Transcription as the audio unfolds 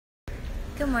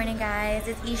Good morning, guys.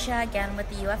 It's Isha again with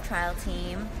the UF trial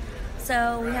team.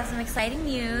 So we have some exciting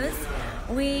news.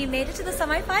 We made it to the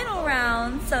semifinal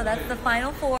round. So that's the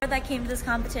final four that came to this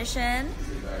competition.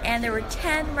 And there were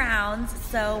 10 rounds,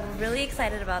 so we're really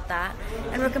excited about that.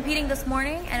 And we're competing this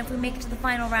morning, and if we make it to the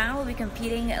final round, we'll be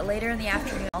competing later in the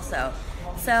afternoon also.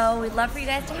 So we'd love for you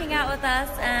guys to hang out with us,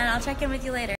 and I'll check in with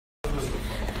you later.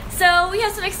 So we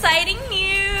have some exciting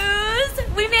news.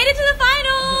 We made it to the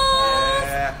finals!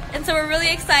 Yeah. And so we're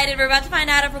really excited. We're about to find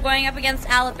out if we're going up against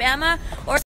Alabama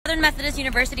or Southern Methodist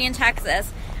University in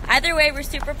Texas. Either way, we're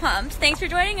super pumped. Thanks for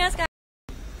joining us, guys.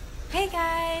 Hey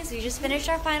guys, we just finished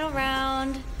our final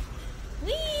round.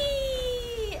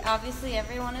 Whee! Obviously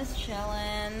everyone is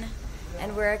chilling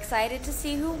and we're excited to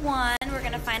see who won. We're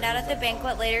gonna find out at the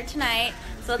banquet later tonight.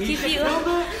 So we'll keep you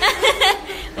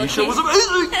Isha was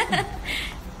amazing!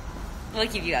 We'll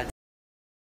keep you up.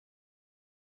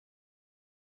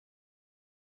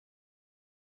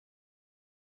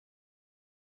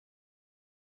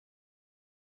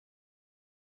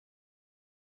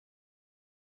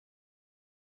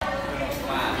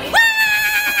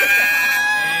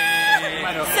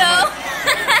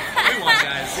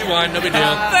 We won, no big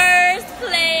deal. First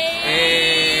place.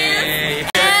 Hey.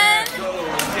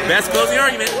 Best closing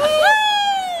argument. Woo.